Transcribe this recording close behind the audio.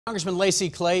Congressman Lacy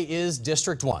Clay is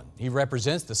District 1. He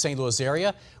represents the St. Louis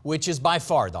area, which is by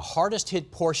far the hardest hit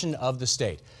portion of the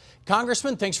state.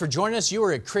 Congressman, thanks for joining us. You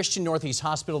were at Christian Northeast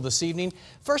Hospital this evening.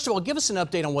 First of all, give us an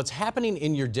update on what's happening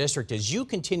in your district as you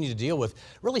continue to deal with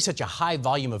really such a high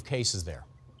volume of cases there.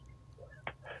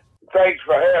 Thanks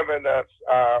for having us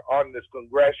on this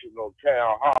congressional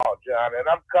town hall, John. And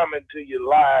I'm coming to you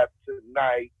live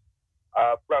tonight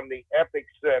from the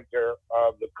epicenter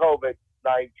of the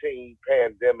COVID-19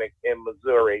 pandemic in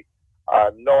Missouri,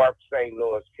 North St.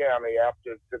 Louis County.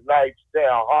 After tonight's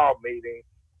town hall meeting,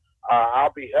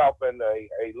 I'll be helping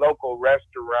a local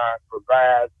restaurant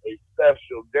provide a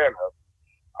special dinner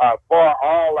for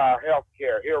all our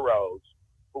healthcare heroes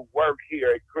who work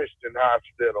here at Christian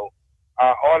Hospital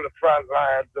on the front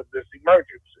lines of this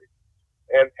emergency.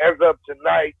 And as of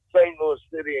tonight, St. Louis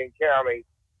City and County,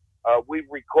 we've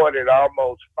recorded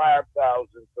almost 5,000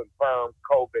 confirmed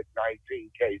COVID-19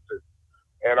 cases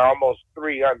and almost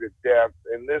 300 deaths.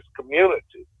 And this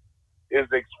community is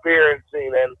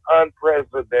experiencing an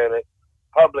unprecedented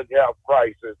public health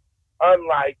crisis,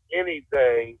 unlike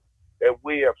anything that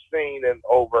we have seen in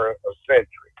over a century.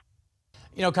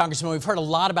 You know, Congressman, we've heard a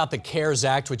lot about the CARES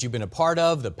Act, which you've been a part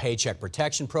of, the Paycheck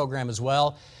Protection Program as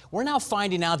well. We're now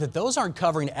finding out that those aren't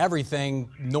covering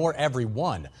everything nor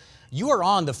everyone. You are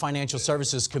on the Financial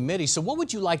Services Committee, so what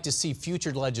would you like to see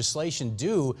future legislation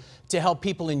do to help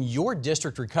people in your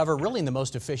district recover really in the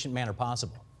most efficient manner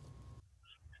possible?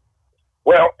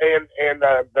 Well,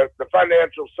 the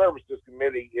Financial Services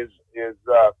Committee is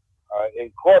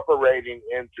incorporating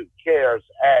into CARES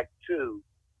Act 2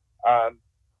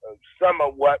 some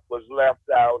of what was left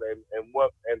out and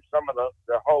some of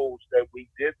the holes that we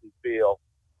didn't fill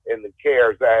in the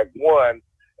CARES Act 1.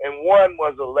 And one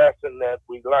was a lesson that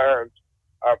we learned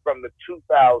from the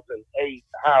 2008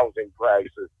 housing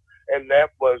crisis, and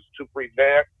that was to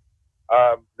prevent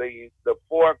the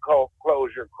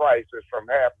foreclosure crisis from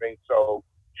happening. So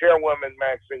Chairwoman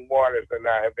Maxine Waters and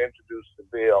I have introduced the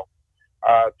bill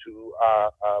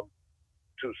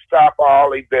to stop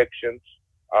all evictions,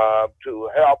 to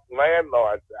help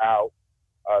landlords out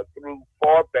through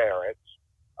forbearance,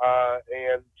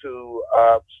 and to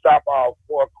stop all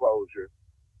foreclosure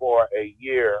for a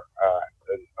year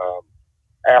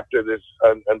after this,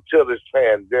 until this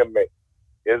pandemic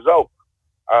is over.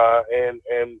 And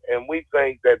we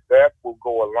think that will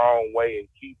go a long way in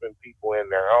keeping people in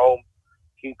their homes,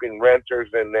 keeping renters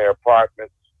in their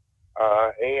apartments,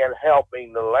 and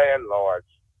helping the landlords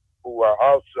who are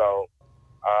also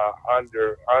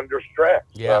under stress,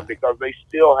 because they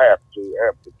still have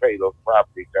to pay those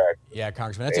property taxes. Yeah,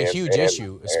 Congressman, that's a huge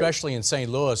issue, especially in St.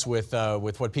 Louis with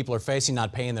what people are facing,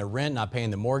 not paying their rent, not paying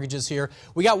the mortgages here.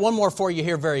 We got one more for you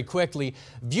here very quickly.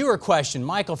 Viewer question.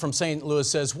 Michael from St. Louis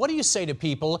says, what do you say to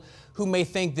people who may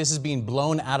think this is being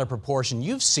blown out of proportion?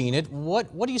 You've seen it.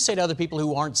 What do you say to other people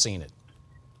who aren't seeing it?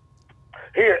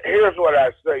 Here's what I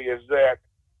say is that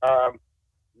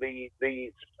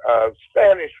the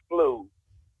Spanish flu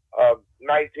of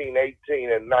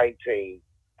 1918 and 19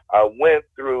 went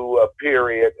through a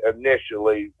period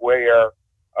initially where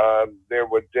there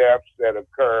were deaths that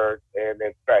occurred and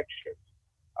infections.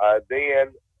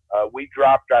 Then we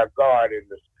dropped our guard in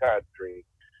this country,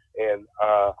 and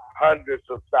hundreds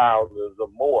of thousands or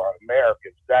more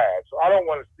Americans died. So I don't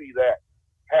want to see that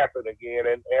happen again.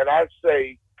 And I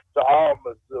say to all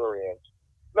Missourians,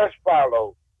 let's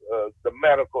follow the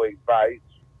medical advice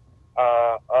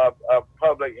of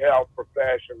public health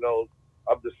professionals,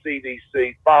 of the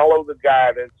CDC. Follow the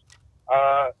guidance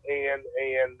and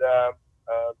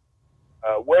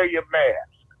wear your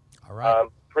mask. All right.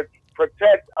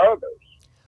 Protect others.